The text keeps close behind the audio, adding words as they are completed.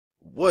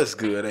What's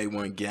good,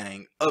 A1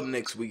 gang? Up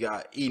next, we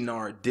got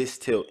Einar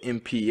Distill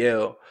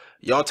MPL.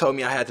 Y'all told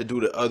me I had to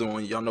do the other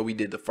one. Y'all know we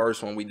did the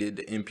first one. We did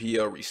the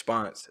MPL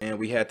response, and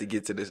we had to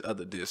get to this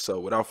other disc. So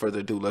without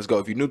further ado, let's go.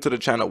 If you're new to the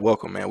channel,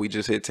 welcome, man. We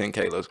just hit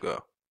 10K. Let's go.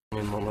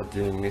 Min mamma,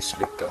 du är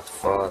misslyckat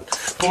fall.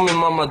 På min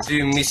mamma, du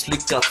är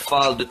misslyckat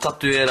fall. Du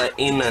tatuerar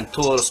in en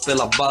tår och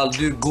spelar ball.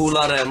 Du är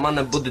golare,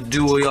 mannen, både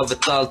du och jag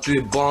vet allt. Du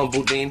är barn,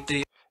 borde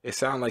inte... It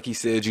sounded like he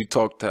said you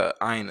talked to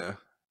Einar.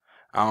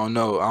 I don't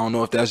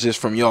know if that's just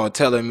from y'all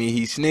telling me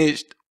he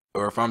snitched,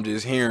 or if I'm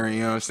just hearing,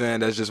 you know what I'm saying?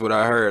 That's just what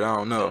I heard. I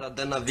don't know.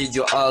 Denna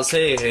video alls,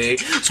 hej hej.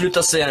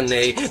 Sluta säga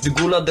nej. Du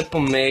golade på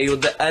mig och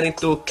det är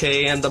inte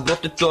okej. Enda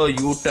brottet du har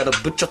gjort är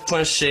att butchat på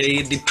en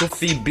tjej. Din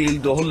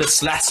profilbild, du håller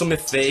slash som är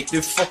fake. Du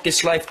är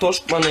fucking life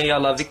torsk, mannen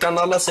jalla. Vi kan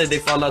alla se dig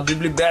falla. Du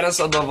blir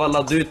bärensad av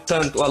alla. Du är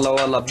tönt och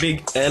alla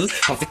Big L.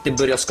 Han fick dig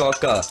börja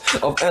skaka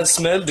av en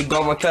smäll. Du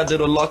gav man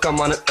kläder och lakan,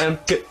 mannen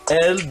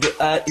MPL. Du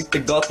är inte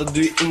gata,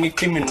 du är ingen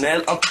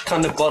kriminell. Allt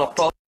kan det bara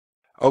prata.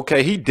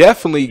 Okay, he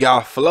definitely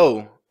got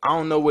flow. I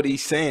don't know what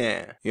he's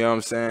saying, you know what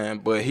I'm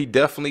saying, but he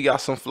definitely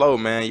got some flow,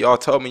 man. Y'all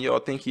told me y'all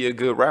think he a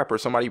good rapper.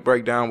 Somebody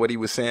break down what he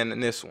was saying in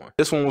this one.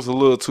 This one was a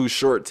little too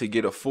short to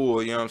get a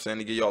full, you know what I'm saying,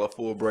 to give y'all a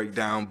full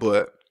breakdown,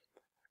 but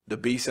the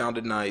beat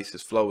sounded nice.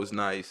 His flow is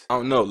nice. I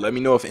don't know. Let me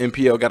know if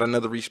MPL got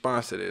another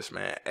response to this,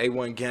 man.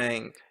 A1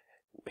 gang,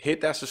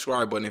 hit that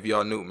subscribe button if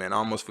y'all new, man. I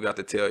almost forgot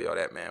to tell y'all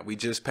that, man. We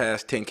just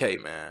passed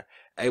 10K, man.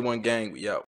 A1 gang, we out.